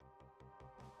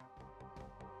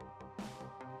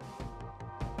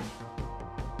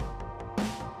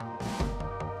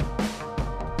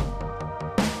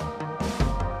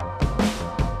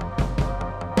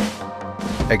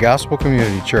At Gospel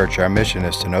Community Church, our mission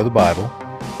is to know the Bible,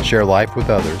 share life with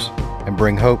others, and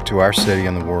bring hope to our city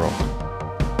and the world.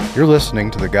 You're listening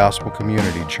to the Gospel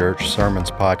Community Church Sermons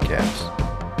Podcast,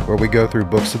 where we go through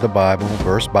books of the Bible,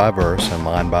 verse by verse and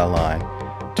line by line,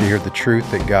 to hear the truth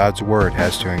that God's Word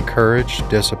has to encourage,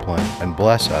 discipline, and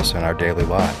bless us in our daily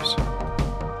lives.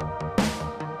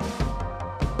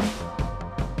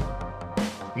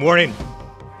 Morning.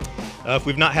 If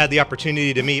we've not had the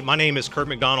opportunity to meet, my name is Kurt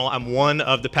McDonald. I'm one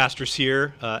of the pastors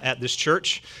here at this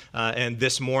church, and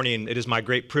this morning it is my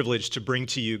great privilege to bring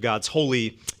to you God's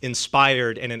holy,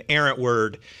 inspired, and inerrant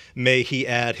word. May He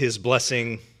add His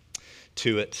blessing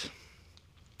to it.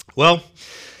 Well,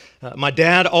 my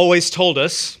dad always told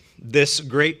us this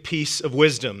great piece of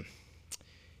wisdom.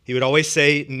 He would always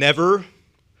say, never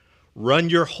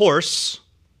run your horse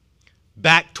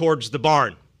back towards the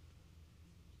barn.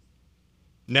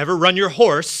 Never run your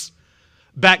horse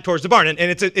back towards the barn. And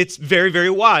it's very, very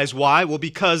wise. Why? Well,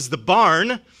 because the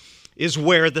barn is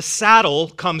where the saddle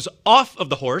comes off of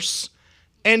the horse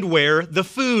and where the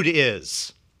food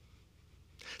is.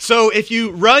 So if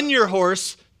you run your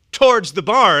horse towards the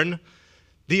barn,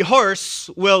 the horse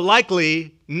will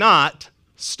likely not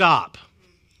stop.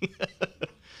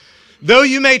 Though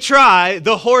you may try,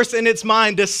 the horse in its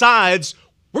mind decides,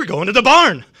 we're going to the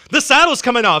barn. The saddle's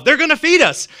coming off. They're going to feed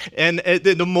us. And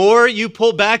the more you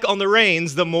pull back on the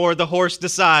reins, the more the horse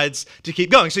decides to keep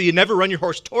going. So you never run your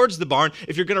horse towards the barn.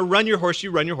 If you're going to run your horse,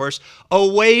 you run your horse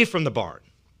away from the barn.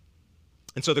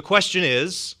 And so the question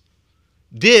is,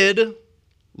 did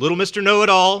little Mr.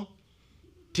 Know-It-All,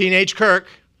 teenage Kirk,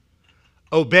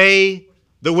 obey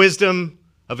the wisdom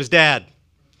of his dad?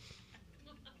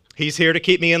 He's here to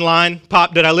keep me in line.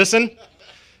 Pop, did I listen?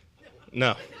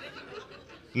 No.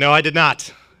 No, I did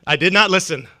not. I did not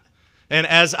listen. And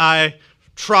as I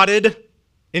trotted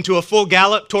into a full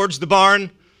gallop towards the barn,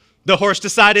 the horse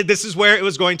decided this is where it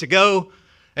was going to go.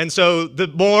 And so the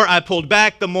more I pulled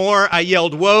back, the more I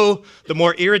yelled, whoa, the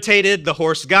more irritated the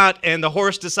horse got, and the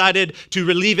horse decided to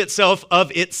relieve itself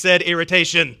of its said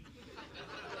irritation.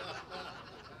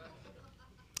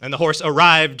 And the horse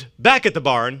arrived back at the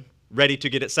barn, ready to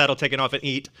get its saddle taken off and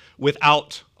eat,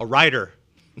 without a rider.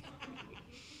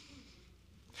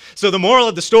 So the moral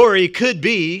of the story could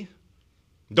be,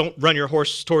 don't run your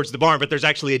horse towards the barn, but there's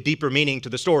actually a deeper meaning to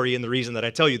the story, and the reason that I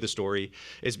tell you the story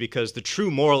is because the true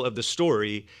moral of the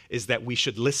story is that we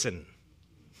should listen.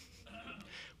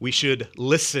 We should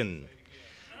listen.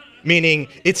 Meaning,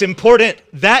 it's important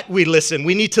that we listen.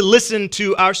 We need to listen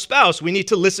to our spouse. We need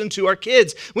to listen to our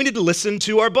kids. We need to listen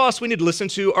to our boss. We need to listen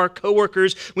to our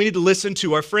coworkers. We need to listen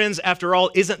to our friends. After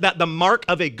all, isn't that the mark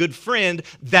of a good friend,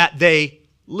 that they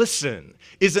listen?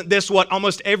 Isn't this what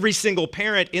almost every single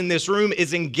parent in this room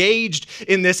is engaged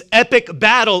in this epic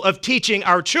battle of teaching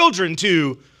our children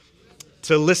to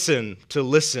listen, to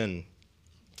listen?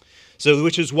 So,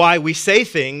 which is why we say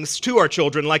things to our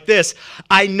children like this: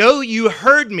 I know you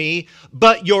heard me,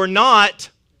 but you're not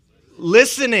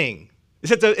listening.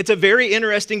 It's a very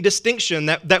interesting distinction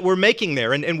that we're making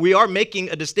there, and we are making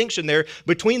a distinction there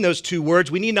between those two words.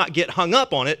 We need not get hung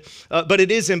up on it, but it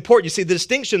is important. You see, the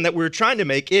distinction that we're trying to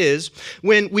make is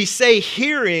when we say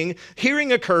hearing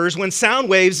occurs when sound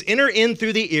waves enter in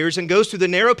through the ears and goes through the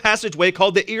narrow passageway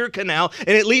called the ear canal,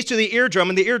 and it leads to the eardrum,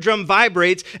 and the eardrum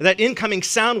vibrates that incoming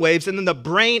sound waves, and then the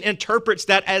brain interprets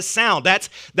that as sound.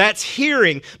 That's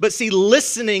hearing. But see,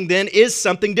 listening then is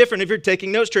something different. If you're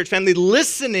taking notes, church family,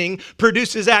 listening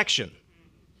produces action.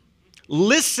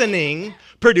 Listening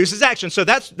produces action. So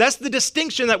that's the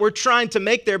distinction that we're trying to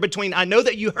make there between I know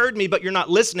that you heard me, but you're not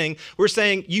listening. We're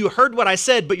saying you heard what I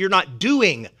said, but you're not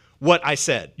doing what I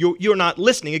said. You're not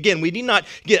listening. Again, we need not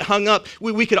get hung up.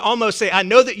 We could almost say, I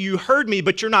know that you heard me,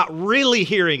 but you're not really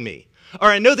hearing me. Or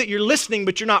I know that you're listening,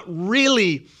 but you're not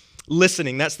really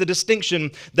listening. That's the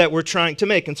distinction that we're trying to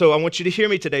make. And so I want you to hear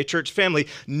me today, church family.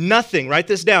 Nothing, write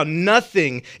this down,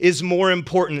 nothing is more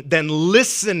important than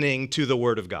listening to the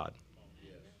Word of God.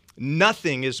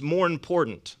 Nothing is more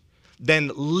important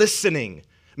than listening,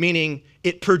 meaning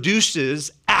it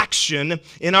produces action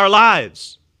in our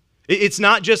lives. It's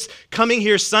not just coming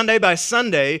here Sunday by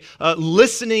Sunday,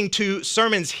 listening to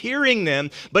sermons, hearing them,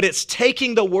 but it's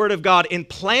taking the Word of God and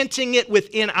planting it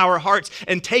within our hearts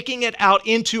and taking it out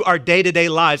into our day-to-day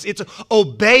lives. It's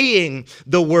obeying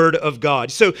the Word of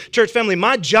God. So, church family,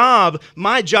 my job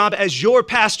as your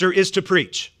pastor is to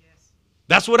preach.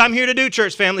 That's what I'm here to do,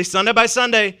 church family, Sunday by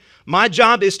Sunday. My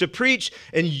job is to preach,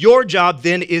 and your job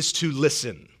then is to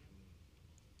listen.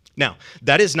 Now,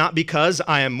 that is not because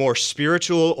I am more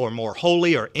spiritual or more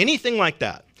holy or anything like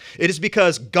that. It is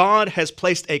because God has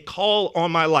placed a call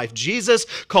on my life. Jesus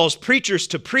calls preachers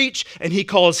to preach, and he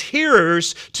calls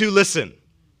hearers to listen.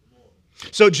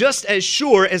 So just as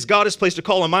sure as God has placed a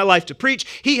call on my life to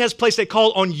preach, he has placed a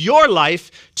call on your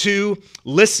life to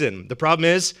listen. The problem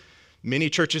is, many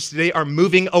churches today are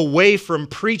moving away from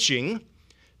preaching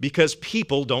because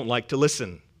people don't like to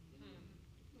listen.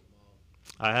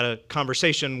 I had a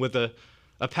conversation with a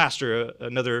pastor,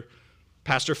 another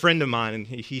pastor friend of mine, and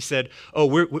he said, oh,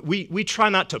 we try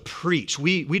not to preach.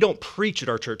 We don't preach at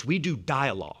our church. We do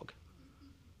dialogue.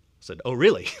 I said, oh,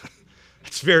 really?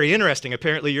 That's very interesting.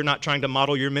 Apparently, you're not trying to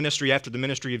model your ministry after the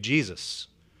ministry of Jesus.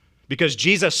 Because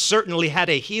Jesus certainly had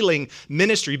a healing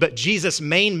ministry, but Jesus'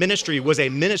 main ministry was a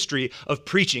ministry of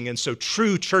preaching. And so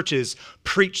true churches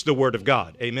preach the word of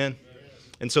God. Amen?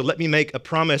 And so let me make a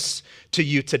promise to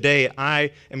you today.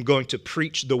 I am going to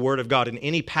preach the word of God. And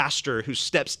any pastor who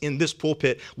steps in this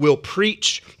pulpit will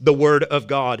preach the word of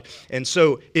God. And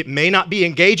so it may not be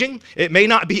engaging. It may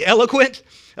not be eloquent.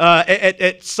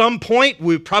 At some point,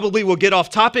 we probably will get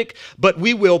off topic, but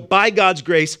we will, by God's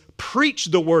grace, preach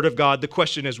the word of God. The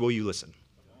question is, will you listen?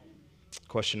 The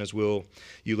question is, will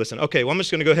you listen? Okay, well, I'm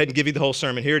just going to go ahead and give you the whole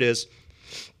sermon. Here it is.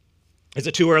 Is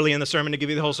it too early in the sermon to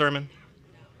give you the whole sermon?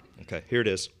 Okay, here it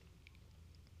is.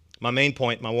 My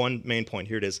one main point,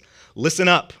 here it is. Listen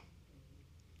up.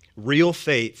 Real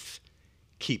faith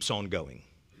keeps on going.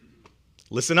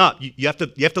 Listen up. You have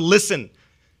to listen.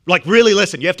 Like really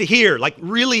listen. You have to hear, like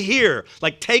really hear.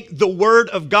 Like take the word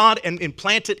of God and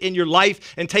implant it in your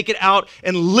life and take it out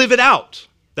and live it out.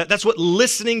 That's what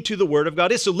listening to the word of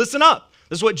God is. So listen up.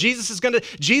 This is what Jesus is going to,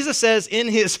 Jesus says in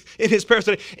his prayer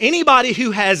today, anybody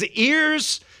who has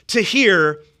ears to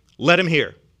hear, let him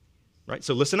hear. Right?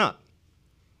 So listen up.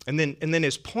 And then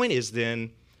his point is then,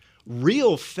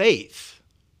 real faith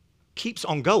keeps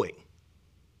on going.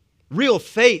 Real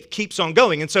faith keeps on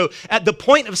going. And so at the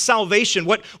point of salvation,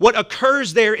 what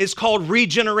occurs there is called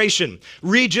regeneration.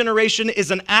 Regeneration is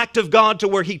an act of God to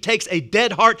where he takes a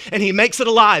dead heart and he makes it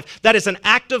alive. That is an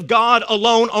act of God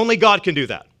alone. Only God can do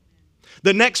that.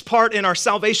 The next part in our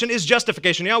salvation is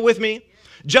justification. Y'all with me?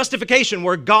 Justification,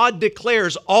 where God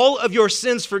declares all of your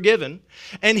sins forgiven,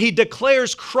 and he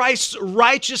declares Christ's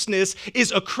righteousness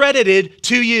is accredited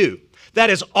to you. That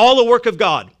is all a work of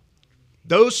God.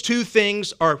 Those two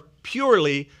things are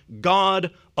purely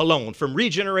God alone, from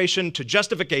regeneration to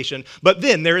justification, but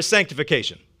then there is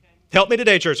sanctification. Help me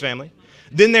today, church family.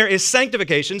 Then there is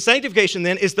sanctification. Sanctification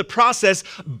then is the process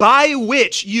by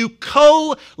which you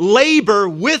co-labor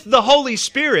with the Holy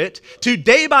Spirit to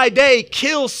day by day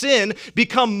kill sin,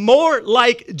 become more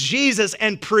like Jesus,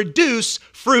 and produce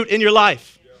fruit in your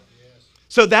life.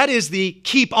 So that is the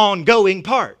keep on going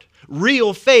part.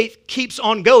 Real faith keeps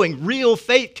on going. Real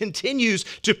faith continues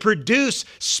to produce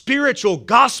spiritual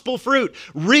gospel fruit.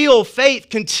 Real faith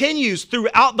continues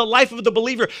throughout the life of the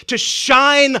believer to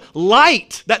shine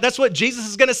light. That's what Jesus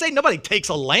is going to say. Nobody takes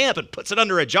a lamp and puts it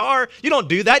under a jar. You don't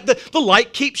do that. The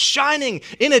light keeps shining.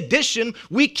 In addition,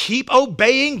 we keep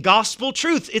obeying gospel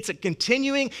truth. It's a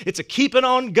continuing, it's a keeping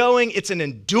on going, it's an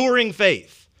enduring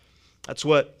faith. That's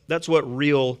what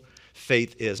real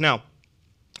faith is. Now,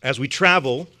 as we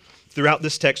travel throughout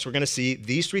this text, we're going to see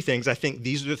these three things. I think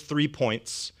these are the 3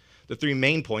 points, the 3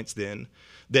 main points then,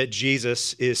 that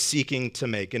Jesus is seeking to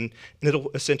make. And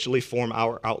it'll essentially form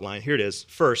our outline. Here it is.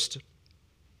 First,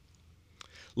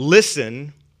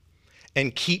 listen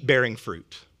and keep bearing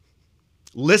fruit.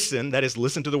 Listen, that is,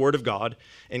 listen to the word of God,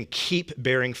 and keep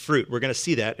bearing fruit. We're going to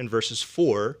see that in verses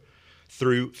 4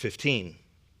 through 15.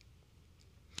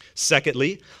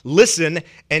 Secondly, listen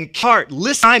and heart,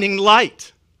 shining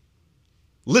light.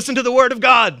 Listen to the word of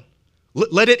God.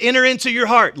 Let it enter into your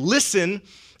heart. Listen,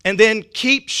 and then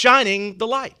keep shining the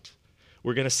light.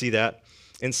 We're going to see that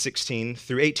in 16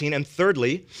 through 18. And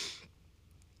thirdly,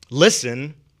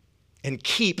 listen and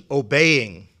keep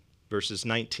obeying, verses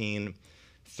 19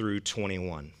 through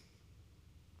 21.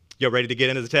 Y'all ready to get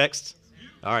into the text?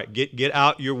 All right, get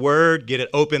out your word, get it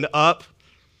opened up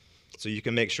so you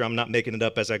can make sure I'm not making it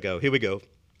up as I go. Here we go.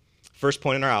 First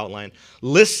point in our outline.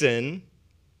 Listen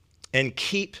and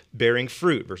keep bearing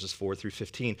fruit, verses 4 through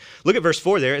 15. Look at verse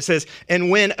 4 there. It says, and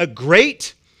when a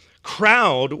great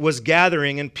crowd was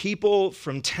gathering and people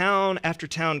from town after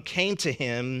town came to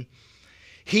him,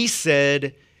 he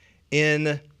said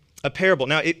in a parable.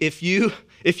 Now, if you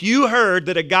heard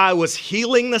that a guy was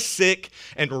healing the sick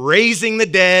and raising the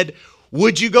dead,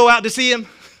 would you go out to see him?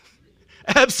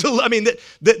 Absolutely. I mean,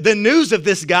 the news of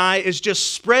this guy is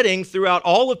just spreading throughout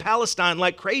all of Palestine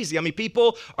like crazy. I mean,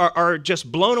 people are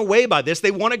just blown away by this.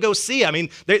 They want to go see. I mean,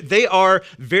 they are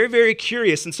very, very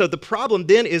curious. And so the problem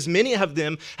then is many of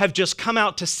them have just come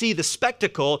out to see the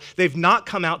spectacle. They've not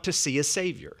come out to see a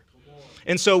Savior.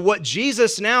 And so what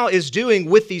Jesus now is doing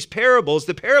with these parables,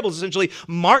 the parables essentially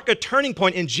mark a turning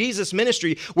point in Jesus'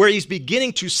 ministry where he's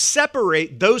beginning to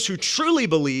separate those who truly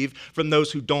believe from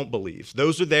those who don't believe.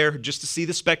 Those are there just to see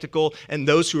the spectacle, and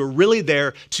those who are really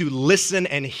there to listen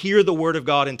and hear the word of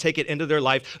God and take it into their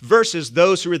life, versus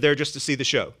those who are there just to see the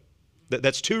show.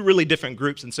 That's two really different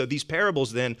groups. And so these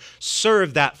parables then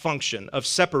serve that function of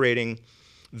separating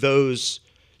those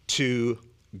two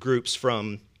groups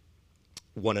from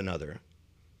one another.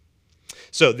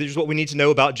 So this is what we need to know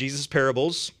about Jesus'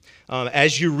 parables.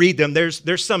 As you read them,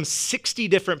 there's some 60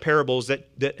 different parables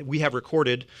that we have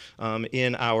recorded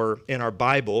in our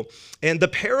Bible. And the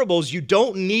parables, you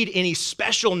don't need any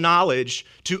special knowledge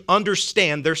to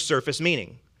understand their surface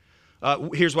meaning.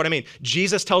 Here's what I mean.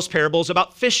 Jesus tells parables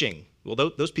about fishing. Well,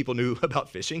 those people knew about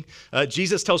fishing.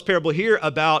 Jesus tells parable here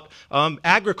about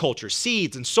agriculture,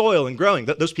 seeds and soil and growing.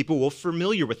 Those people were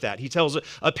familiar with that. He tells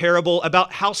a parable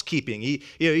about housekeeping.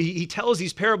 He tells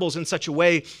these parables in such a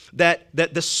way that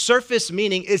the surface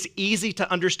meaning is easy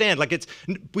to understand. Like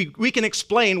we can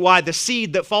explain why the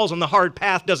seed that falls on the hard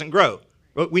path doesn't grow.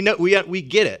 We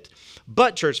get it.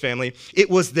 But, church family, it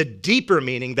was the deeper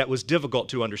meaning that was difficult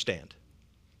to understand.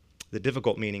 The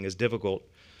difficult meaning is difficult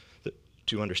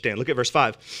to understand. Look at verse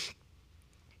 5.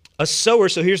 A sower,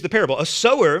 so here's the parable. A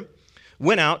sower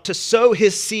went out to sow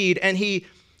his seed, and he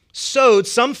sowed.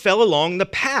 Some fell along the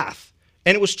path,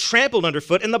 and it was trampled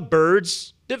underfoot, and the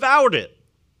birds devoured it.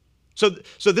 So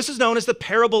this is known as the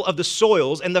parable of the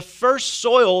soils, and the first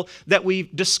soil that we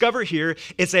discover here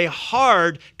is a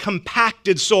hard,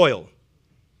 compacted soil.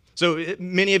 So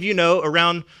many of you know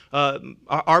around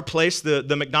our place,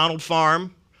 the McDonald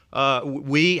farm,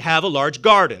 we have a large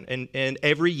garden, and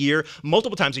every year,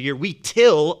 multiple times a year, we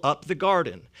till up the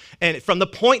garden. And from the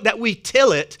point that we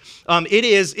till it, it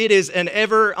is an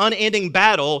ever unending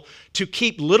battle to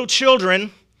keep little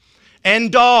children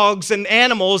and dogs and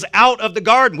animals out of the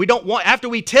garden. We don't want, after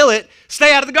we till it,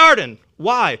 stay out of the garden.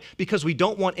 Why? Because we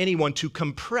don't want anyone to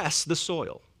compress the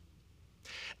soil.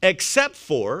 Except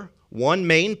for one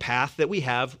main path that we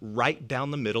have right down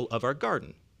the middle of our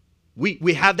garden.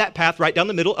 We have that path right down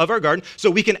the middle of our garden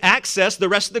so we can access the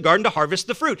rest of the garden to harvest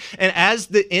the fruit. And as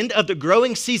the end of the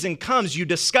growing season comes, you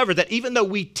discover that even though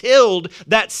we tilled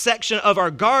that section of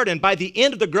our garden, by the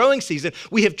end of the growing season,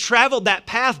 we have traveled that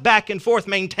path back and forth,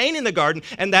 maintaining the garden,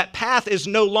 and that path is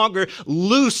no longer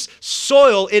loose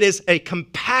soil. It is a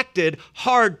compacted,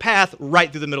 hard path right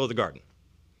through the middle of the garden.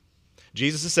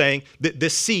 Jesus is saying that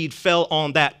this seed fell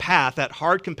on that path, that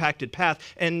hard, compacted path,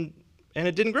 and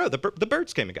it didn't grow. The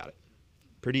birds came and got it.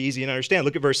 Pretty easy to understand.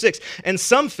 Look at verse 6. And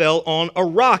some fell on a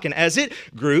rock, and as it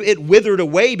grew, it withered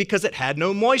away because it had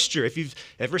no moisture. If you've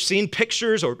ever seen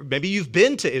pictures, or maybe you've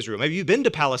been to Israel, maybe you've been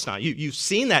to Palestine, you've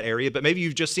seen that area, but maybe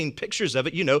you've just seen pictures of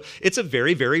it, you know, it's a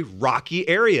very, very rocky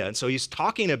area. And so he's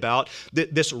talking about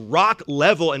this rock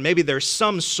level, and maybe there's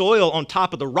some soil on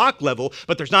top of the rock level,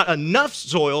 but there's not enough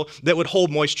soil that would hold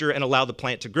moisture and allow the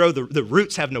plant to grow. The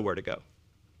roots have nowhere to go.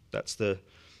 That's the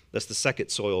second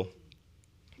soil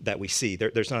that we see.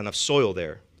 There's not enough soil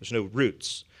there. There's no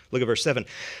roots. Look at verse 7.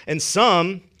 And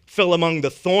some fell among the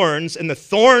thorns, and the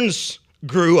thorns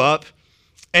grew up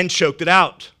and choked it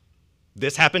out.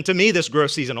 This happened to me this grow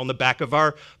season on the back of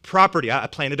our property. I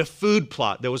planted a food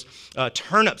plot. There was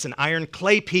turnips and iron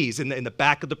clay peas in the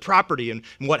back of the property. And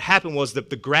what happened was that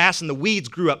the grass and the weeds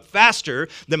grew up faster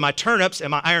than my turnips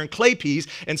and my iron clay peas,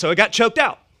 and so it got choked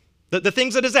out. The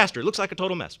thing's a disaster. It looks like a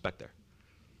total mess back there.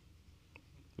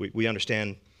 We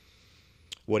understand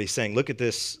what he's saying. Look at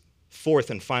this fourth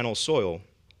and final soil.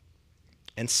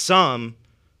 And some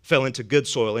fell into good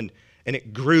soil, and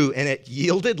it grew, and it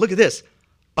yielded, look at this,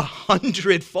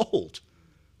 100-fold.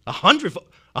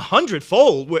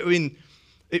 100-fold. I mean,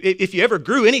 if you ever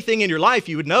grew anything in your life,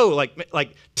 you would know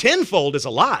like 10-fold is a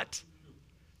lot.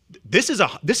 This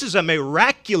is a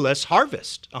miraculous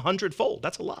harvest. 100-fold.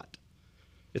 That's a lot.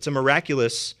 It's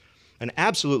an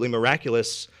absolutely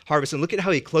miraculous harvest. And look at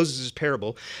how he closes his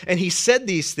parable. And he said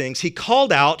these things. He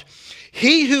called out,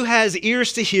 "He who has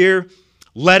ears to hear,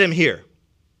 let him hear."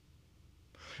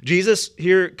 Jesus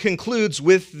here concludes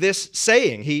with this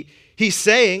saying. He's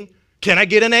saying, can I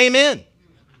get an amen?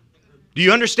 Do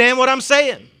you understand what I'm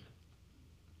saying?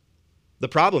 The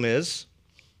problem is,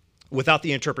 without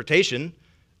the interpretation,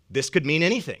 this could mean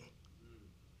anything.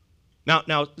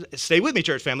 Now, stay with me,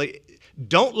 church family.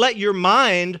 Don't let your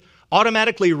mind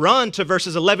automatically run to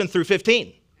verses 11 through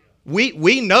 15.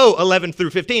 We know 11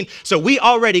 through 15, so we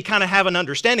already kind of have an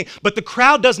understanding, but the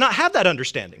crowd does not have that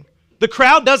understanding. The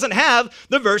crowd doesn't have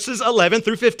the verses 11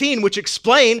 through 15, which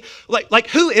explain, like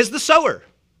who is the sower?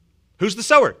 Who's the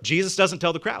sower? Jesus doesn't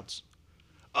tell the crowds.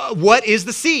 What is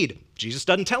the seed? Jesus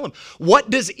doesn't tell them. What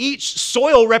does each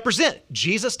soil represent?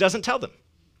 Jesus doesn't tell them.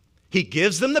 He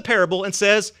gives them the parable and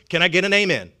says, can I get an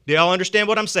amen? Do y'all understand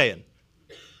what I'm saying?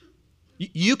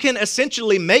 You can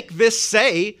essentially make this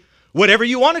say whatever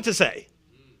you want it to say.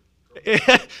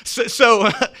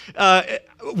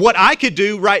 What I could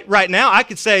do right now, I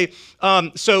could say,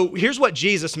 so here's what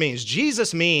Jesus means.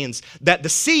 Jesus means that the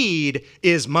seed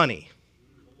is money.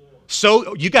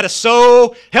 So you got to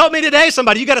sow, help me today,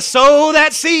 somebody. You got to sow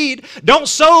that seed. Don't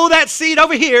sow that seed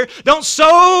over here. Don't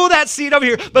sow that seed over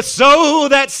here, but sow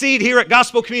that seed here at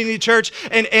Gospel Community Church,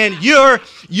 and your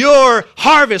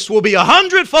harvest will be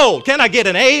 100-fold. Can I get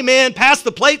an amen? Pass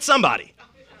the plate, somebody.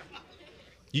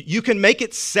 You can make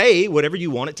it say whatever you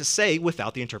want it to say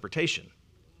without the interpretation.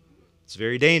 It's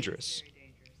very dangerous.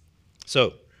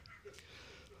 So,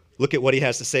 look at what he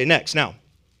has to say next. Now,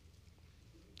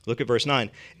 look at verse 9.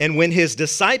 And when his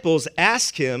disciples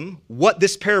asked him what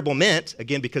this parable meant,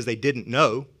 again, because they didn't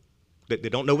know, they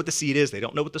don't know what the seed is, they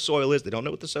don't know what the soil is, they don't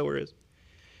know what the sower is.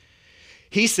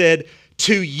 He said,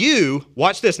 to you,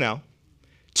 watch this now,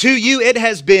 to you it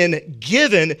has been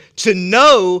given to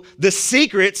know the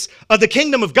secrets of the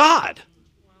kingdom of God.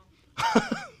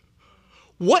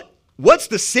 What's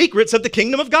the secrets of the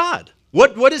kingdom of God?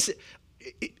 What is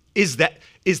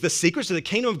the secrets of the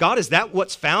kingdom of God? Is that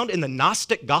what's found in the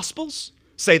Gnostic Gospels?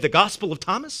 Say the Gospel of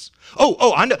Thomas?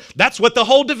 Oh, I know. That's what the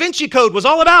whole Da Vinci Code was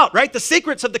all about, right? The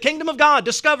secrets of the kingdom of God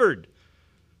discovered.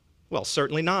 Well,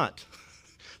 certainly not.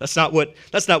 That's not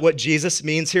what Jesus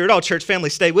means here at all. Church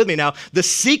family, stay with me now. The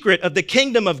secret of the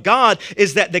kingdom of God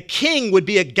is that the king would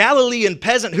be a Galilean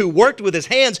peasant who worked with his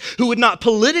hands, who would not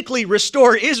politically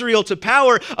restore Israel to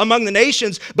power among the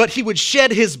nations, but he would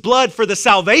shed his blood for the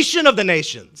salvation of the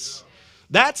nations.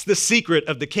 That's the secret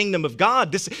of the kingdom of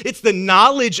God. It's the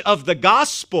knowledge of the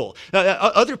gospel.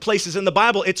 Other places in the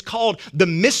Bible, it's called the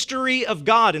mystery of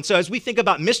God. And so as we think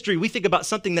about mystery, we think about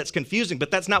something that's confusing,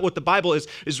 but that's not what the Bible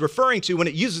is referring to when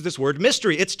it uses this word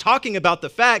mystery. It's talking about the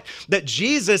fact that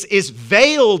Jesus is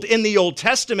veiled in the Old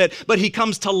Testament, but he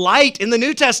comes to light in the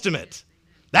New Testament.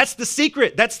 That's the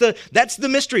secret. That's the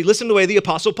mystery. Listen to the way the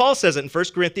Apostle Paul says it in 1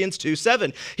 Corinthians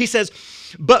 2:7. He says,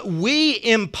 but we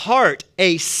impart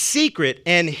a secret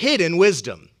and hidden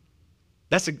wisdom.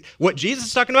 What Jesus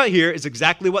is talking about here is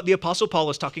exactly what the Apostle Paul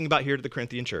is talking about here to the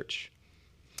Corinthian church.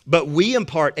 But we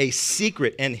impart a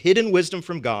secret and hidden wisdom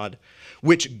from God,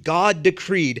 which God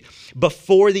decreed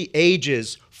before the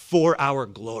ages for our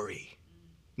glory.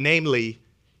 Namely,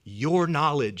 your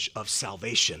knowledge of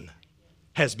salvation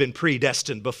has been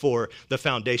predestined before the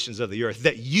foundations of the earth,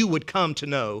 that you would come to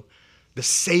know the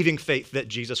saving faith that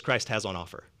Jesus Christ has on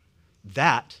offer.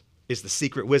 That is the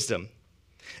secret wisdom.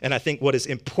 And I think what is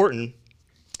important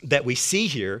that we see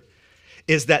here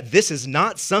is that this is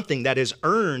not something that is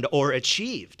earned or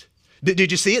achieved.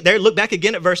 Did you see it there? Look back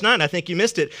again at verse 9. I think you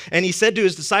missed it. And he said to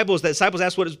his disciples, the disciples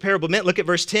asked what his parable meant. Look at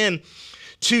verse 10.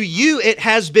 To you it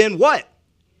has been what?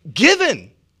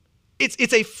 Given.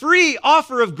 It's a free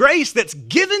offer of grace that's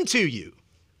given to you,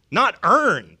 not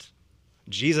earned.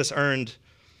 Jesus earned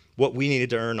what we needed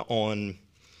to earn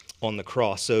on the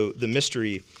cross. So the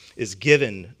mystery is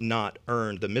given, not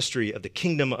earned. The mystery of the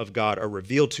kingdom of God are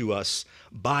revealed to us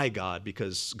by God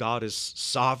because God is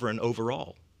sovereign over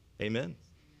all. Amen.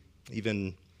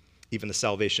 Even the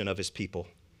salvation of his people.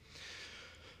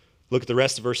 Look at the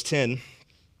rest of verse 10.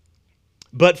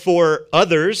 But for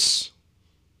others,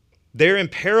 they're in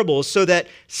parables so that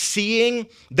seeing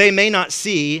they may not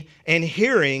see and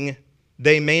hearing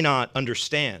they may not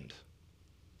understand.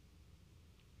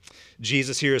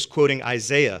 Jesus here is quoting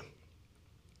Isaiah.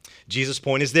 Jesus'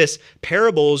 point is this: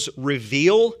 parables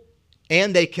reveal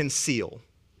and they conceal.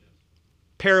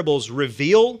 Parables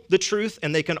reveal the truth,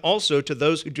 and they can also, to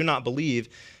those who do not believe,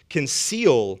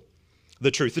 conceal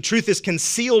the truth. The truth is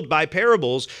concealed by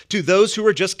parables to those who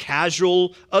are just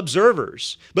casual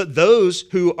observers. But those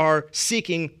who are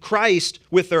seeking Christ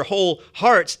with their whole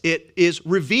hearts, it is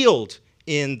revealed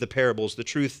in the parables. The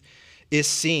truth is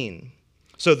seen.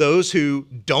 So those who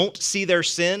don't see their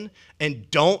sin and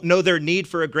don't know their need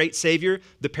for a great Savior,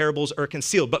 the parables are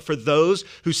concealed. But for those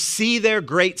who see their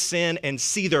great sin and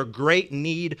see their great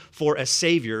need for a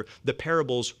Savior, the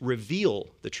parables reveal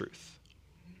the truth.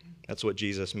 That's what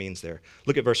Jesus means there.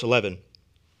 Look at verse 11.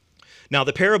 Now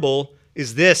the parable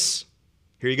is this.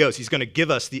 Here he goes. He's going to give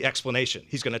us the explanation.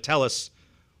 He's going to tell us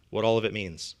what all of it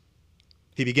means.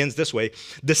 He begins this way: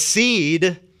 the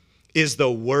seed is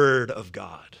the word of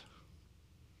God.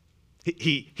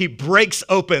 He breaks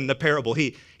open the parable.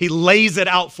 He lays it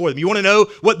out for them. You want to know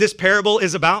what this parable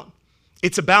is about?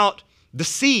 It's about the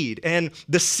seed. And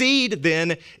the seed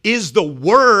then is the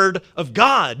word of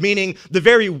God, meaning the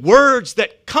very words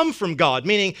that come from God,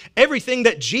 meaning everything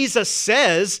that Jesus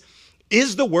says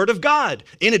is the word of God.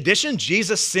 In addition,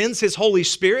 Jesus sends his Holy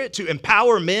Spirit to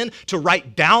empower men to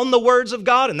write down the words of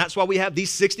God, and that's why we have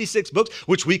these 66 books,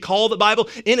 which we call the Bible.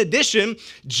 In addition,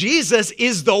 Jesus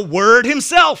is the word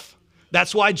himself.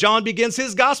 That's why John begins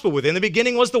his gospel with, in the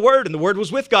beginning was the Word, and the Word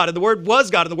was with God, and the Word was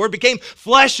God, and the Word became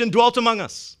flesh and dwelt among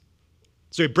us.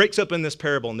 So he breaks up in this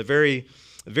parable in the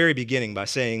very beginning by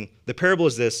saying, the parable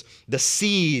is this: the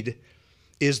seed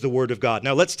is the word of God.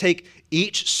 Now let's take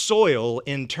each soil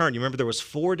in turn. You remember there was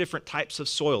 4 different types of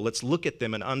soil. Let's look at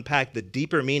them and unpack the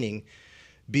deeper meaning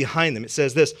behind them. It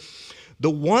says this: the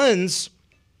ones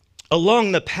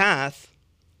along the path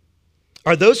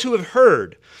are those who have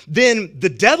heard. Then the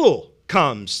devil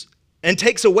comes and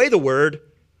takes away the word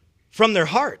from their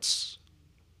hearts.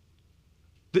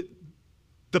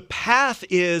 The path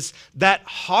is that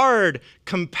hard,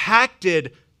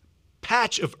 compacted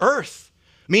patch of earth,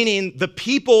 meaning the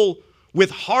people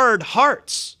with hard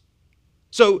hearts.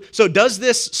 So does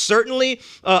this certainly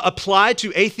apply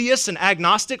to atheists and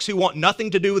agnostics who want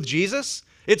nothing to do with Jesus?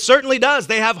 It certainly does.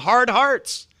 They have hard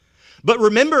hearts. But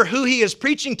remember who he is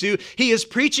preaching to. He is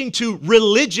preaching to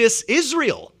religious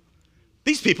Israel.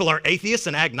 These people are atheists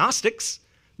and agnostics.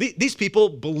 These people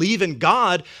believe in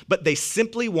God, but they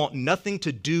simply want nothing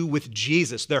to do with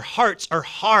Jesus. Their hearts are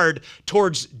hard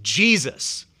towards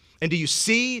Jesus. And do you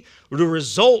see the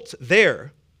result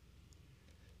there?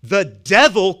 The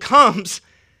devil comes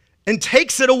and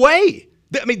takes it away.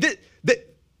 I mean,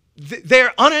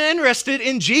 they're uninterested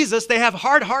in Jesus. They have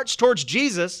hard hearts towards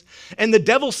Jesus. And the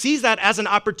devil sees that as an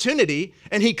opportunity,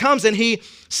 and he comes and he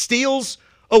steals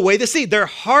away the seed. Their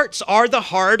hearts are the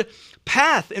hard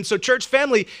path. And so, church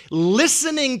family,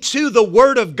 listening to the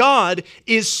word of God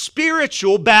is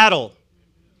spiritual battle.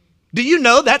 Do you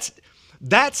know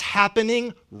that's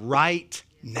happening right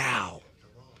now?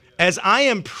 As I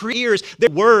am ears,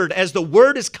 the word, as the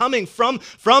word is coming from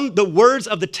the words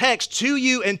of the text to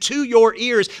you and to your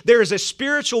ears, there is a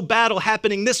spiritual battle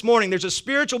happening this morning. There's a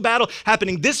spiritual battle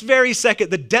happening this very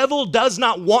second. The devil does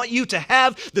not want you to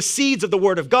have the seeds of the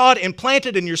word of God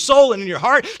implanted in your soul and in your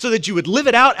heart so that you would live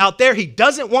it out there. He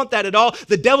doesn't want that at all.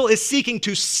 The devil is seeking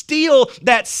to steal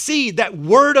that seed, that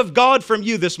word of God from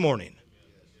you this morning.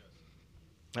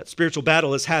 That spiritual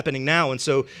battle is happening now. And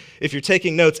so if you're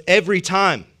taking notes, every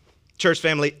time, church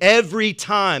family, every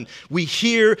time we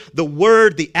hear the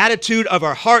word, the attitude of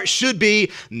our heart should be,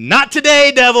 not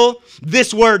today, devil,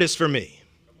 this word is for me.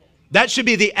 That should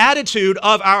be the attitude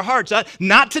of our hearts.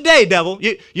 Not today, devil.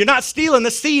 You're not stealing the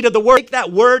seed of the word. Take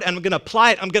that word and I'm going to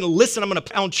apply it. I'm going to listen. I'm going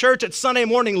to on church at Sunday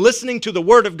morning listening to the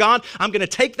word of God. I'm going to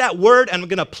take that word and I'm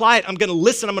going to apply it. I'm going to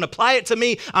listen. I'm going to apply it to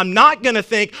me. I'm not going to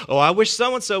think, oh, I wish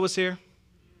so-and-so was here.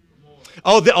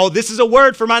 Oh, this is a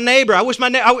word for my neighbor. I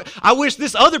wish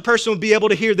this other person would be able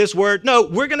to hear this word. No,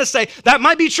 we're going to say that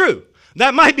might be true.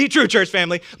 That might be true, church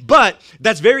family. But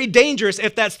that's very dangerous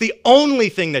if that's the only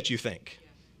thing that you think.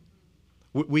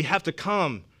 We have to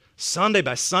come Sunday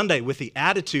by Sunday with the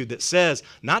attitude that says,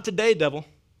 not today, devil.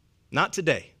 Not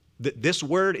today. This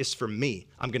word is for me.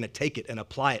 I'm going to take it and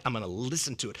apply it. I'm going to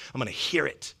listen to it. I'm going to hear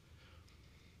it.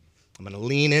 I'm going to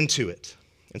lean into it.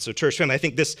 And so, church family, I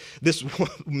think this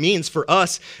means for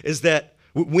us is that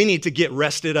we need to get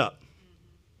rested up.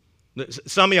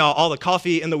 Some of y'all, all the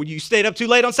coffee you stayed up too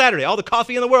late on Saturday. All the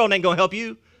coffee in the world ain't going to help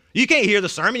you. You can't hear the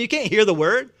sermon. You can't hear the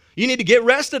word. You need to get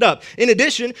rested up. In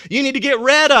addition, you need to get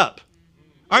read up.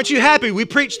 Aren't you happy? We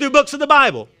preach through books of the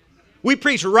Bible. We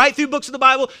preach right through books of the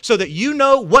Bible so that you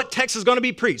know what text is going to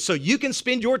be preached. So you can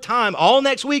spend your time all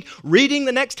next week reading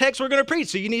the next text we're going to preach.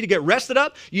 So you need to get rested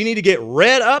up. You need to get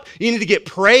read up. You need to get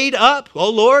prayed up. Oh,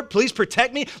 Lord, please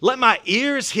protect me. Let my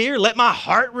ears hear. Let my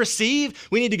heart receive.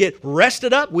 We need to get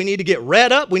rested up. We need to get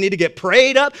read up. We need to get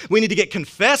prayed up. We need to get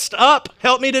confessed up.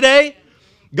 Help me today.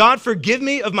 God, forgive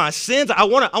me of my sins. I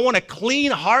want a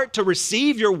clean heart to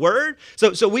receive your word.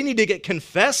 So we need to get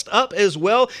confessed up as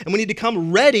well, and we need to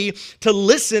come ready to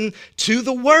listen to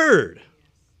the word.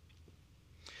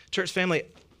 Church family,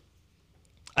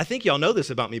 I think y'all know this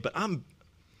about me, but I'm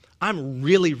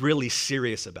really, really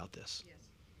serious about this.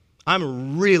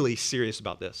 I'm really serious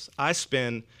about this. I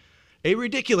spend a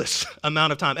ridiculous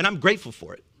amount of time, and I'm grateful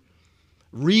for it,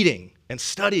 reading and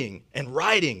studying and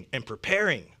writing and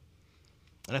preparing.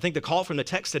 And I think the call from the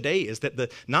text today is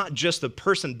that not just the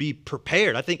person be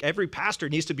prepared. I think every pastor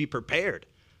needs to be prepared.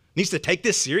 needs to take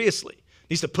this seriously,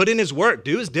 needs to put in his work,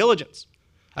 do his diligence.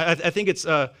 I think it's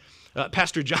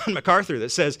Pastor John MacArthur that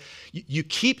says, you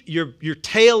keep your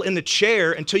tail in the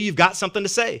chair until you've got something to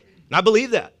say. And I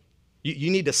believe that.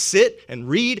 You need to sit and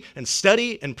read and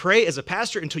study and pray as a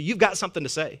pastor until you've got something to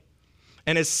say.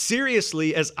 And as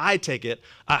seriously as I take it,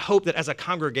 I hope that as a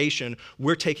congregation,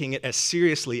 we're taking it as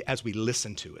seriously as we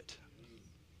listen to it.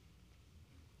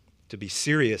 To be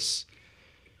serious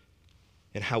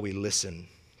in how we listen.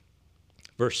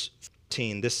 Verse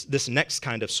 15, this next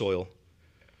kind of soil.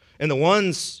 And the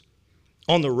ones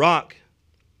on the rock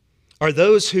are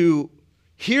those who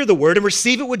hear the word and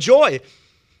receive it with joy,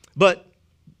 but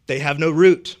they have no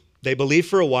root. They believe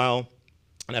for a while,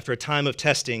 and after a time of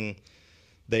testing,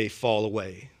 they fall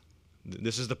away.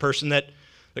 This is the person that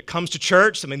comes to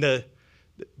church. I mean,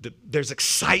 there's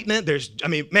excitement.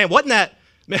 Man, wasn't that,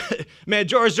 man,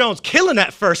 George Jones killing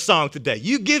that first song today.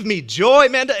 You give me joy,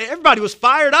 man. Everybody was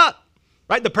fired up,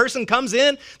 right? The person comes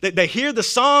in, they hear the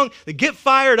song, they get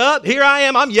fired up. Here I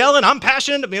am, I'm yelling, I'm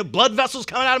passionate, blood vessels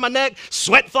coming out of my neck,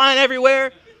 sweat flying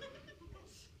everywhere.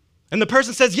 And the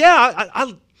person says, yeah,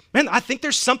 I think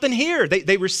there's something here.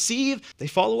 They receive, they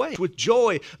fall away with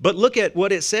joy. But look at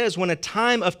what it says. When a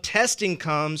time of testing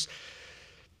comes,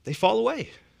 they fall away.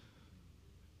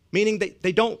 Meaning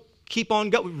they don't keep on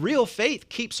going. Real faith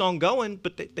keeps on going,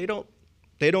 but they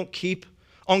don't keep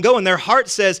on going. Their heart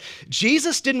says,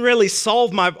 Jesus didn't really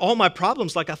solve all my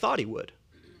problems like I thought he would.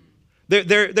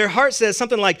 Their heart says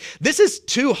something like, this is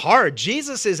too hard.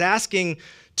 Jesus is asking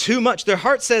too much. Their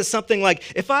heart says something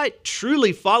like, if I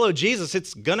truly follow Jesus,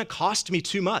 it's going to cost me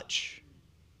too much.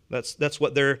 That's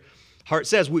what their heart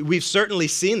says. We've certainly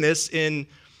seen this in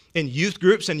youth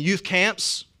groups and youth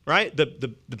camps, right?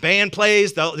 The band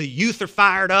plays, the youth are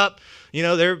fired up.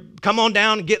 They're come on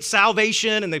down and get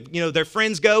salvation, and their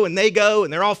friends go, and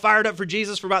they're all fired up for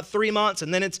Jesus for about 3 months,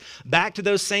 and then it's back to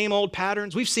those same old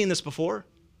patterns. We've seen this before,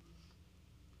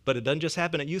 but it doesn't just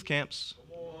happen at youth camps.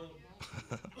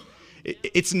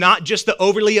 It's not just the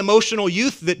overly emotional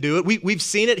youth that do it. We've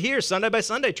seen it here, Sunday by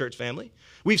Sunday, church family.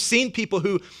 We've seen people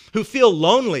who feel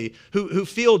lonely, who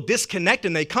feel disconnected,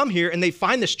 and they come here and they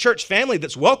find this church family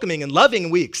that's welcoming and loving,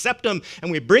 and we accept them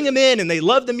and we bring them in, and they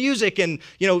love the music, and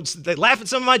they laugh at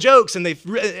some of my jokes, and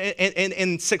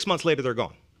 6 months later they're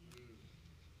gone.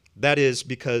 That is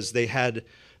because they had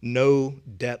no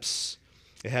depths,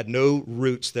 they had no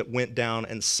roots that went down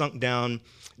and sunk down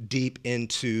deep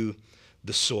into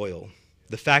the soil.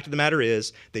 The fact of the matter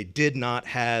is, they did not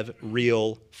have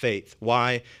real faith.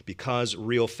 Why? Because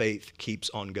real faith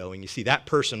keeps on going. You see, that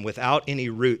person without any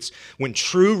roots, when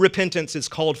true repentance is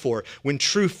called for, when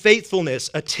true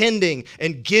faithfulness, attending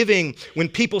and giving, when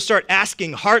people start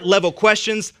asking heart-level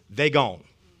questions, they gone.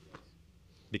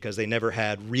 Because they never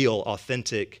had real,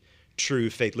 authentic, true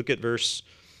faith. Look at verse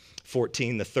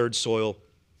 14, the third soil.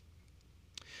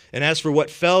 And as for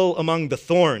what fell among the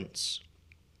thorns,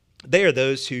 they are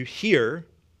those who hear,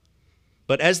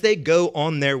 but as they go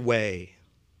on their way,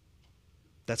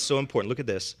 that's so important. Look at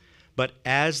this. But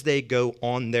as they go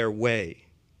on their way,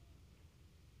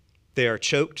 they are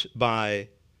choked by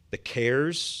the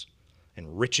cares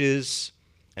and riches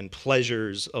and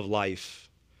pleasures of life,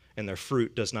 and their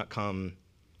fruit does not come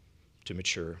to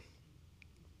mature.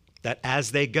 That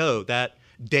as they go, that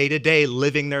day to day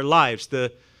living their lives,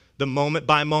 the moment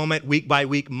by moment, week by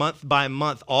week, month by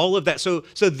month, all of that. So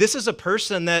this is a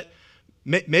person that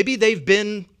maybe they've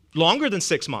been longer than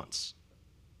 6 months.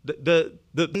 The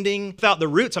ending without the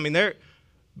roots.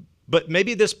 But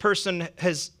maybe this person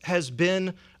has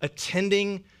been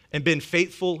attending and been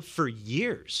faithful for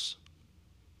years.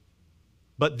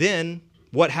 But then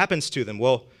what happens to them?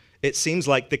 Well, it seems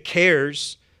like the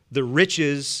cares, the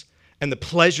riches, and the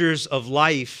pleasures of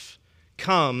life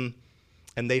come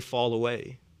and they fall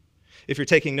away. If you're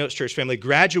taking notes, church family,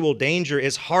 gradual danger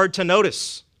is hard to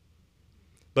notice,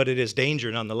 but it is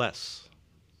danger nonetheless.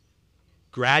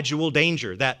 Gradual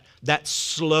danger, that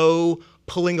slow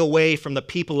pulling away from the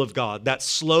people of God, that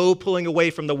slow pulling away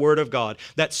from the Word of God,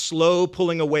 that slow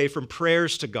pulling away from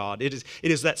prayers to God. It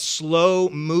is that slow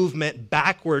movement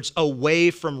backwards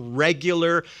away from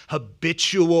regular,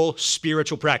 habitual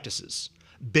spiritual practices.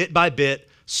 Bit by bit,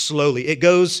 slowly. It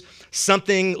goes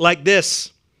something like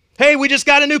this. Hey, we just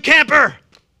got a new camper.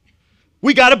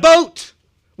 We got a boat.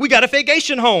 We got a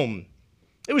vacation home.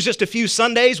 It was just a few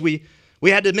Sundays. We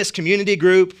had to miss community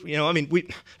group.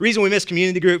 The reason we missed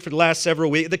community group for the last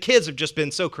several weeks, the kids have just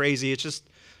been so crazy. It's just,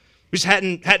 we just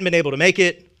hadn't been able to make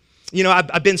it.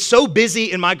 I've been so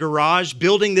busy in my garage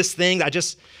building this thing.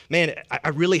 I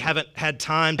really haven't had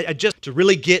time to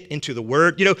really get into the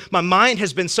Word. My mind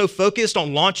has been so focused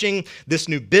on launching this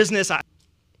new business.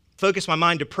 focus my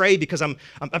mind to pray because I'm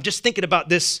just thinking about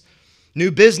this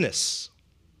new business.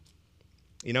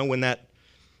 You know, when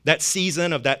that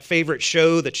season of that favorite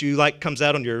show that you like comes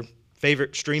out on your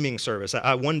favorite streaming service,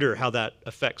 I wonder how that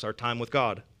affects our time with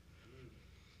God.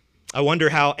 I wonder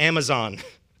how Amazon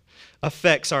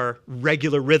affects our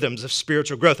regular rhythms of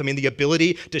spiritual growth. I mean, the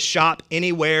ability to shop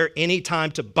anywhere, anytime,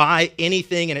 to buy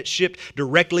anything, and it's shipped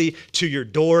directly to your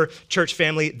door. Church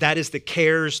family, that is the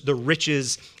cares, the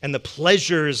riches, and the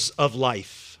pleasures of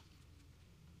life.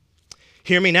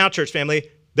 Hear me now, church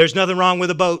family. There's nothing wrong with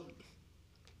a boat.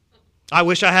 I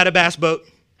wish I had a bass boat.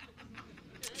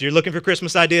 If you're looking for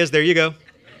Christmas ideas, there you go.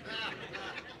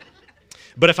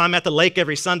 But if I'm at the lake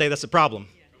every Sunday, that's a problem.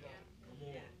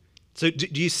 So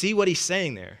do you see what he's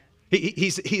saying there?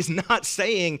 He's not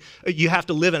saying you have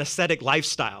to live an ascetic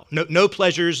lifestyle. No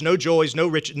pleasures, no joys, no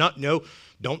riches,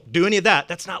 don't do any of that.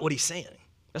 That's not what he's saying.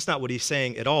 That's not what he's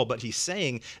saying at all. But he's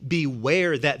saying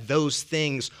beware that those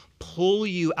things pull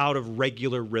you out of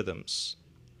regular rhythms.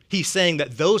 He's saying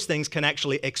that those things can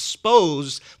actually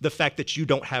expose the fact that you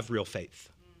don't have real faith.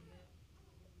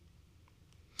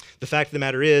 The fact of the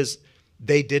matter is,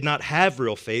 they did not have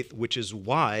real faith, which is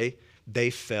why they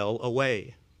fell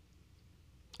away.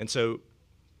 And so,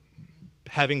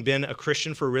 having been a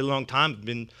Christian for a really long time,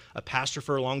 been a pastor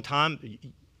for a long time,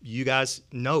 you guys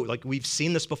know, like, we've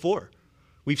seen this before.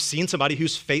 We've seen somebody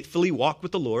who's faithfully walked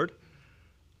with the Lord,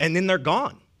 and then they're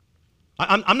gone.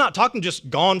 I'm not talking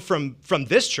just gone from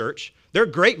this church. There are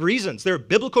great reasons. There are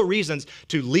biblical reasons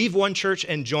to leave one church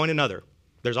and join another.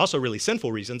 There's also really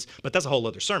sinful reasons, but that's a whole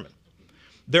other sermon.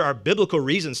 There are biblical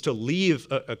reasons to leave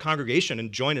a congregation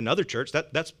and join another church.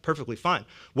 That's perfectly fine.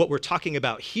 What we're talking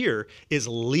about here is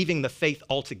leaving the faith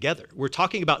altogether. We're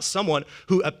talking about someone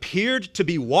who appeared to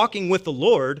be walking with the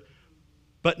Lord,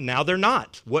 but now they're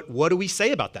not. What do we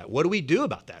say about that? What do we do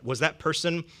about that? Was that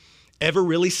person ever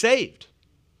really saved?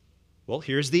 Well,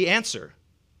 here's the answer.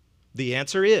 The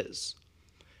answer is,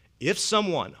 if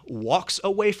someone walks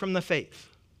away from the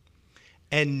faith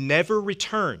and never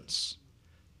returns,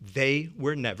 they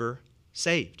were never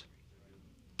saved.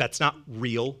 That's not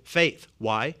real faith.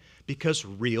 Why? Because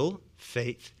real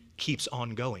faith keeps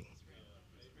on going.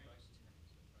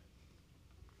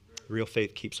 Real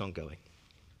faith keeps on going.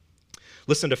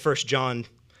 Listen to 1 John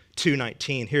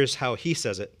 2:19. Here's how he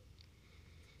says it.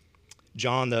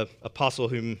 John, the apostle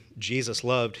whom Jesus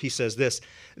loved, he says this: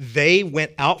 "They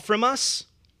went out from us,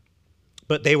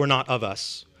 but they were not of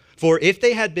us. For if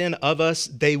they had been of us,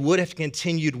 they would have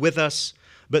continued with us.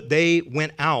 But they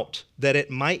went out, that it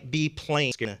might be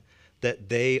plain that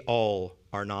they all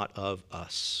are not of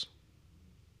us."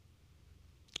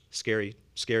 Scary,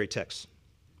 scary text.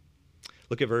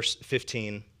 Look at verse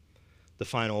 15, the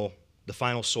final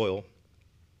soil.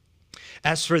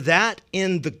 "As for that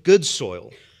in the good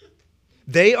soil,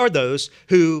 they are those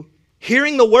who,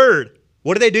 hearing the word,"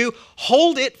 what do?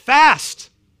 Hold it fast.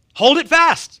 Hold it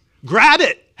fast. Grab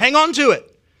it. Hang on to it.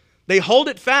 They hold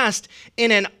it fast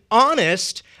in an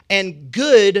honest and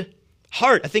good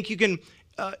heart. I think you can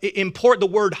import the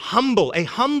word humble, a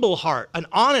humble heart, an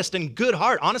honest and good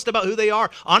heart, honest about who they are,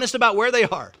 honest about where they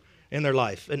are in their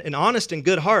life, an honest and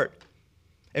good heart.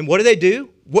 And what do?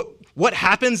 What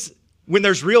happens when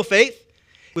there's real faith?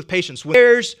 With patience. It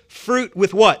bears fruit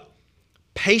with what?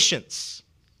 Patience.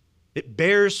 It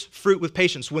bears fruit with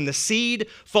patience. When the seed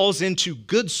falls into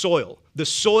good soil, the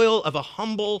soil of a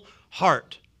humble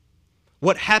heart,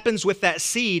 what happens with that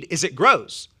seed is it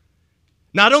grows.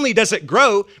 Not only does it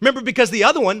grow, remember, because the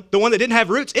other one, the one that didn't have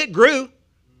roots, it grew,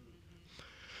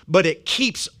 but it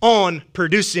keeps on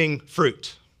producing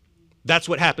fruit. That's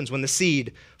what happens when the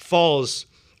seed falls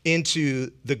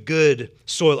into the good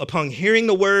soil. Upon hearing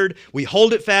the word, we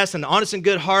hold it fast in an honest and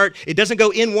good heart. It doesn't go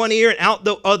in one ear and out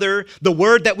the other. The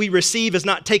word that we receive is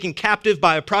not taken captive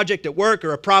by a project at work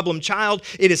or a problem child.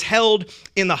 It is held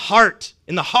in the heart.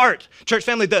 In the heart. Church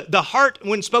family, the heart,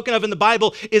 when spoken of in the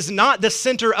Bible, is not the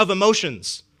center of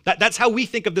emotions. That's how we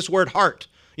think of this word heart.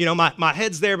 You know, my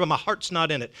head's there, but my heart's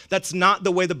not in it. That's not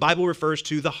the way the Bible refers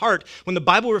to the heart. When the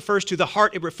Bible refers to the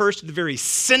heart, it refers to the very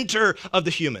center of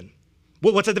the human.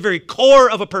 What's at the very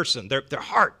core of a person? Their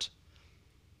heart.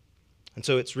 And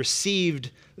so it's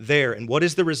received there. And what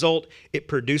is the result? It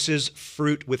produces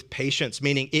fruit with patience,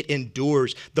 meaning it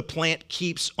endures. The plant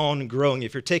keeps on growing.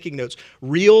 If you're taking notes,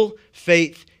 real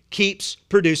faith keeps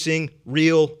producing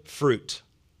real fruit.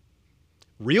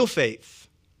 Real faith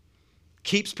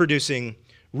keeps producing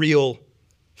real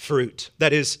fruit.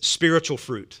 That is spiritual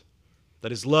fruit.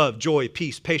 That is love, joy,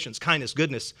 peace, patience, kindness,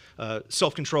 goodness,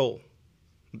 self-control.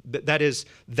 That is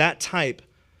that type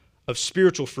of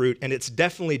spiritual fruit, and it's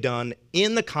definitely done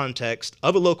in the context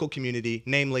of a local community,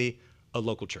 namely a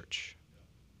local church.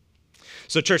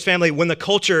 So, church family, when the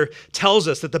culture tells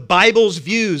us that the Bible's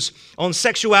views on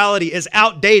sexuality is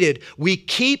outdated, we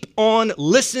keep on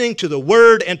listening to the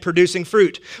word and producing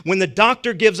fruit. When the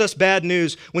doctor gives us bad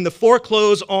news, when the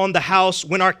foreclose on the house,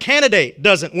 when our candidate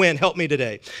doesn't win, help me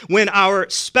today, when our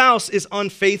spouse is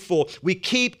unfaithful, we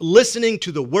keep listening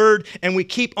to the word and we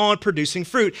keep on producing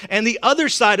fruit. And the other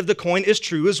side of the coin is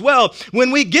true as well.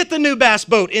 When we get the new bass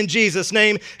boat in Jesus'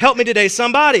 name, help me today,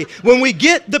 somebody. When we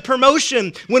get the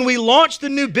promotion, when we launch the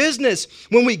new business,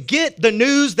 when we get the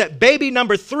news that baby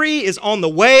number 3 is on the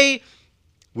way,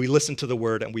 we listen to the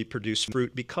word and we produce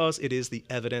fruit because it is the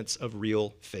evidence of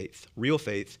real faith. Real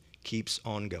faith keeps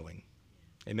on going.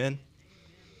 Amen?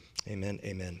 Amen,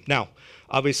 amen. Now,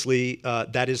 obviously,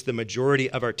 that is the majority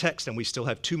of our text, and we still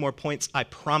have 2 more points. I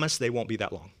promise they won't be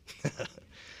that long.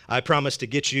 I promise to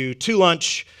get you to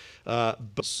lunch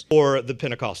for the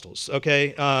Pentecostals,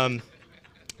 okay?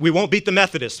 We won't beat the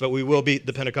Methodists, but we will beat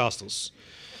the Pentecostals.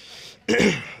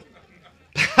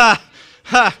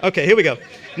 Okay, here we go.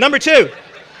 Number 2.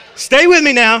 Stay with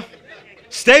me now.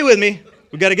 Stay with me.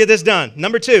 We've got to get this done.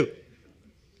 Number 2.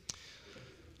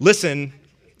 Listen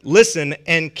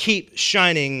and keep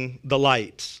shining the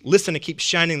light. Listen and keep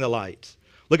shining the light.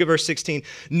 Look at verse 16.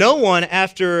 No one,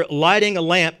 after lighting a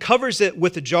lamp, covers it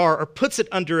with a jar or puts it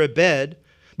under a bed,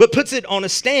 but puts it on a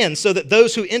stand so that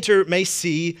those who enter may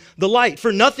see the light.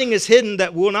 For nothing is hidden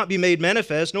that will not be made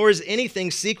manifest, nor is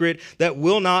anything secret that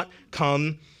will not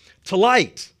come to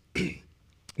light.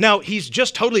 Now, he's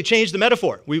just totally changed the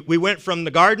metaphor. We went from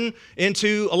the garden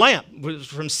into a lamp,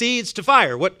 from seeds to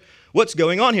fire. What's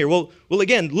going on here? Well,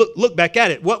 again, look back at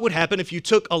it. What would happen if you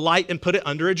took a light and put it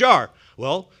under a jar?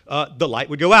 Well, the light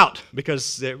would go out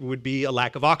because there would be a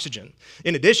lack of oxygen.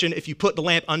 In addition, if you put the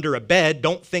lamp under a bed,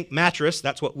 don't think mattress.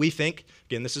 That's what we think.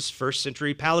 Again, this is first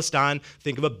century Palestine.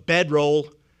 Think of a bedroll.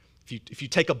 If you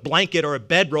take a blanket or a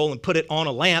bedroll and put it on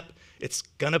a lamp, it's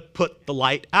going to put the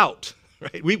light out.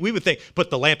 Right? We would think, put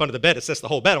the lamp under the bed, it sets the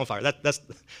whole bed on fire. That's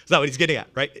not what he's getting at,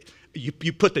 right?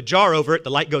 You put the jar over it,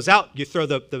 the light goes out. You throw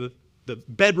the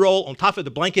bedroll on top of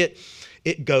the blanket,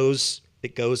 it goes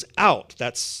out.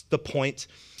 That's the point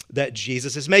that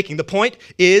Jesus is making. The point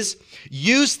is,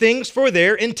 use things for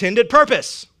their intended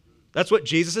purpose. That's what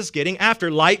Jesus is getting after.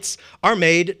 Lights are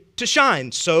made to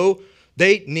shine, so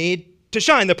they need to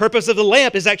shine. The purpose of the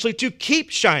lamp is actually to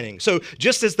keep shining. So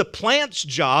just as the plant's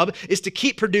job is to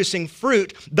keep producing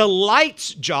fruit, the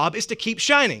light's job is to keep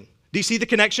shining. Do you see the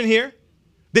connection here?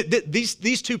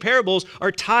 These 2 parables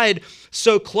are tied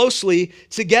so closely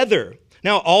together.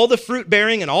 Now, all the fruit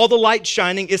bearing and all the light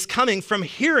shining is coming from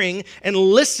hearing and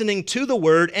listening to the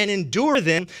word and endure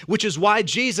them, which is why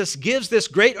Jesus gives this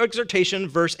great exhortation,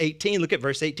 verse 18. Look at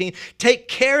verse 18. Take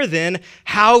care then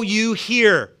how you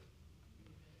hear.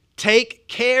 Take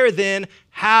care then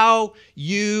how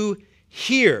you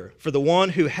hear. For the one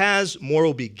who has, more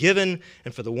will be given,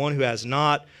 and for the one who has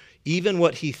not, even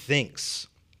what he thinks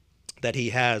that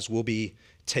he has will be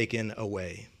taken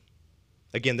away.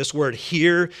 Again, this word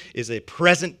hear is a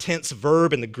present tense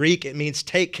verb in the Greek. It means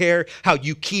take care how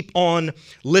you keep on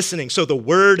listening. So the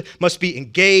word must be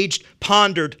engaged,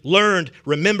 pondered, learned,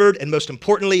 remembered, and most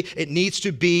importantly, it needs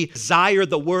to be desire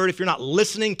the word. If you're not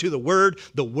listening to the word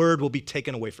will be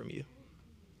taken away from you.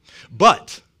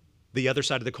 But the other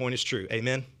side of the coin is true.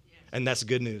 Amen? And that's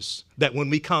good news, that when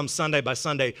we come Sunday by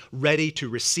Sunday ready to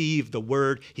receive the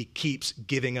word, he keeps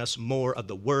giving us more of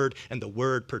the word, and the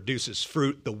word produces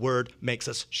fruit. The word makes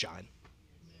us shine.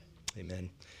 Amen.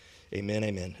 Amen,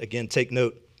 amen. Again, take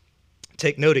note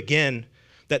again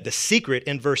that the secret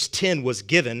in verse 10 was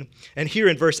given, and here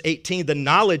in verse 18, the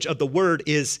knowledge of the word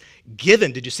is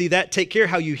given. Did you see that? Take care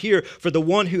how you hear, for the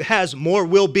one who has more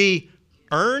will be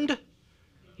earned.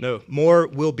 No, more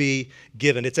will be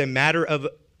given. It's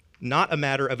not a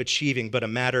matter of achieving, but a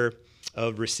matter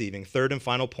of receiving. Third and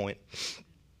final point.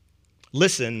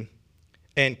 Listen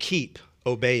and keep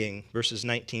obeying. Verses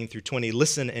 19 through 20.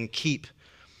 Listen and keep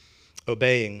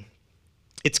obeying.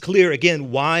 It's clear,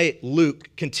 again, why Luke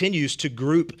continues to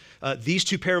group these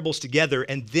 2 parables together,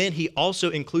 and then he also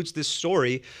includes this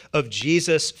story of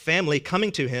Jesus' family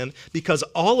coming to him, because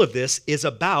all of this is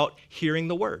about hearing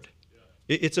the word.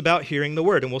 It's about hearing the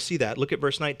word, and we'll see that. Look at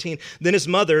verse 19. Then his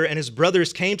mother and his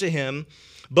brothers came to him,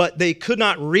 but they could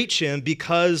not reach him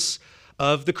because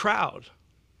of the crowd.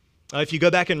 If you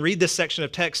go back and read this section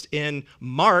of text in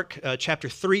Mark chapter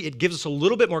 3, it gives us a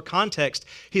little bit more context.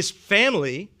 His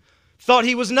family thought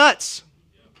he was nuts.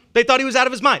 They thought he was out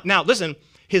of his mind. Now, listen,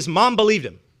 his mom believed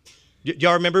him.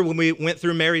 Y'all remember when we went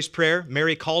through Mary's prayer?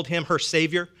 Mary called him her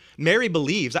Savior. Mary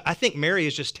believes. I think Mary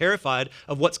is just terrified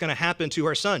of what's going to happen to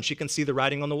her son. She can see the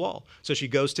writing on the wall. So she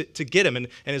goes to get him. And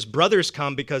his brothers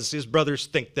come because his brothers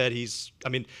think that he's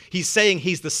saying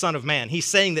he's the Son of Man. He's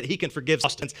saying that he can forgive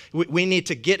sins. We need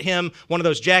to get him one of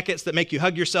those jackets that make you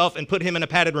hug yourself and put him in a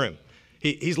padded room.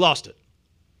 He's lost it.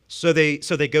 So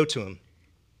they go to him.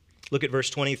 Look at verse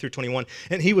 20 through 21.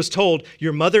 And he was told,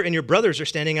 your mother and your brothers are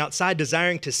standing outside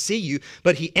desiring to see you.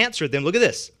 But he answered them, look at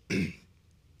this.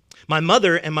 My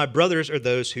mother and my brothers are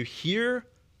those who hear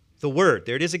the word.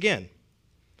 There it is again.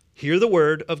 Hear the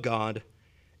word of God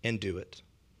and do it.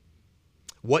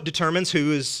 What determines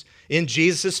who is in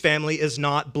Jesus' family is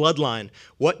not bloodline.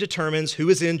 What determines who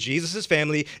is in Jesus'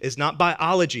 family is not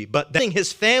biology, but bringing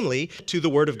his family to the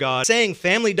word of God. Saying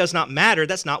family does not matter,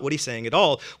 that's not what he's saying at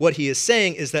all. What he is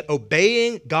saying is that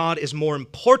obeying God is more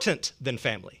important than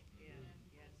family.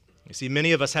 You see,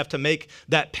 many of us have to make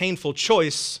that painful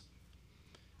choice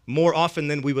more often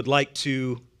than we would like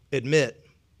to admit.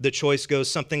 The choice goes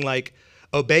something like,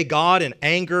 obey God and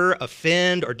anger,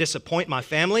 offend, or disappoint my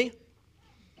family,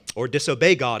 or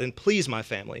disobey God and please my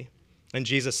family. And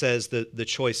Jesus says that the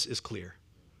choice is clear.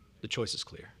 The choice is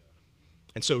clear.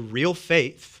 And so real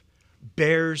faith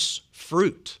bears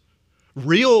fruit.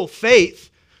 Real faith,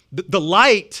 the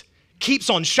light keeps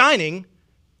on shining,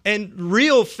 and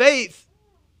real faith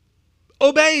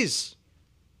obeys.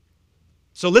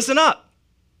 So listen up,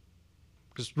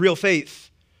 because real faith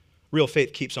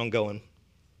keeps on going.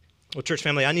 Well, church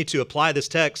family, I need to apply this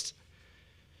text,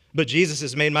 but Jesus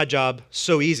has made my job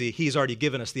so easy, he's already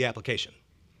given us the application.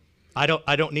 I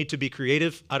don't need to be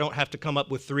creative. I don't have to come up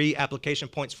with 3 application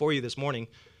points for you this morning.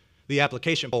 The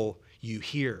application, you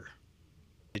hear.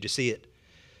 Did you see it?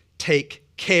 Take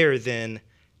care then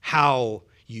how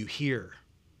you hear.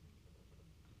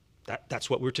 That's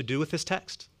what we're to do with this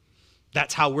text.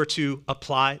 That's how we're to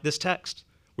apply this text.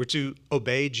 We're to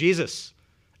obey Jesus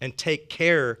and take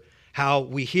care how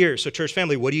we hear. So church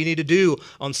family, what do you need to do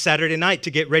on Saturday night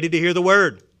to get ready to hear the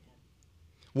word?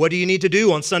 What do you need to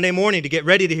do on Sunday morning to get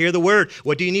ready to hear the word?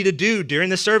 What do you need to do during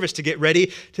the service to get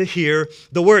ready to hear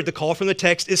the word? The call from the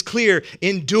text is clear.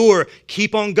 Endure.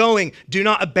 Keep on going. Do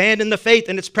not abandon the faith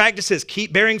and its practices.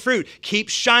 Keep bearing fruit. Keep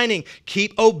shining.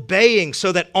 Keep obeying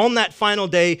so that on that final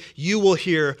day you will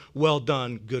hear, well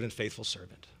done, good and faithful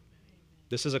servant.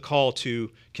 This is a call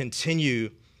to continue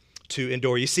to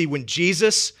endure. You see, when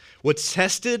Jesus was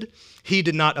tested, he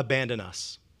did not abandon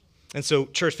us. And so,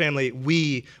 church family,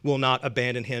 we will not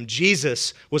abandon him.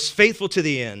 Jesus was faithful to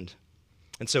the end.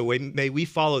 And so may we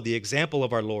follow the example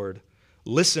of our Lord,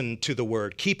 listen to the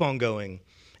word, keep on going,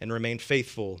 and remain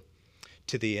faithful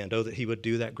to the end. Oh, that he would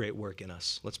do that great work in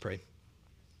us. Let's pray.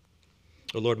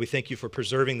 Oh, Lord, we thank you for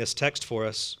preserving this text for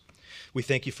us. We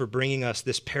thank you for bringing us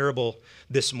this parable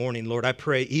this morning. Lord, I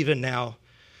pray even now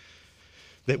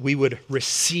that we would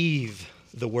receive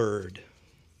the word,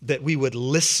 that we would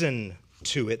listen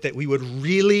to it, that we would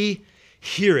really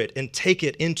hear it and take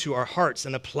it into our hearts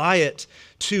and apply it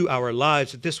to our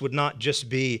lives, that this would not just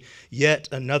be yet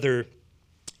another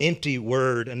empty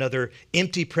word, another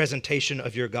empty presentation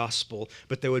of your gospel,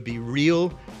 but there would be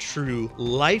real, true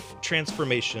life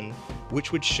transformation,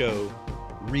 which would show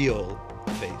real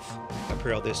faith. I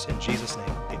pray all this in Jesus' name.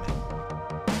 Amen.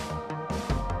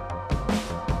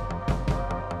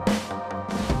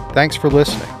 Thanks for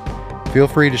listening. Feel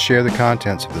free to share the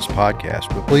contents of this podcast,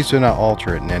 but please do not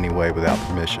alter it in any way without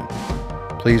permission.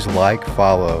 Please like,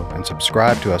 follow, and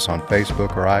subscribe to us on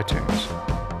Facebook or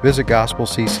iTunes. Visit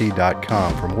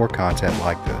gospelcc.com for more content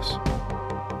like this.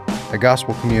 At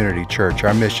Gospel Community Church,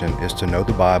 our mission is to know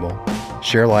the Bible,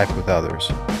 share life with others,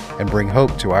 and bring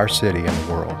hope to our city and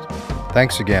the world.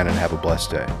 Thanks again and have a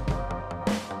blessed day.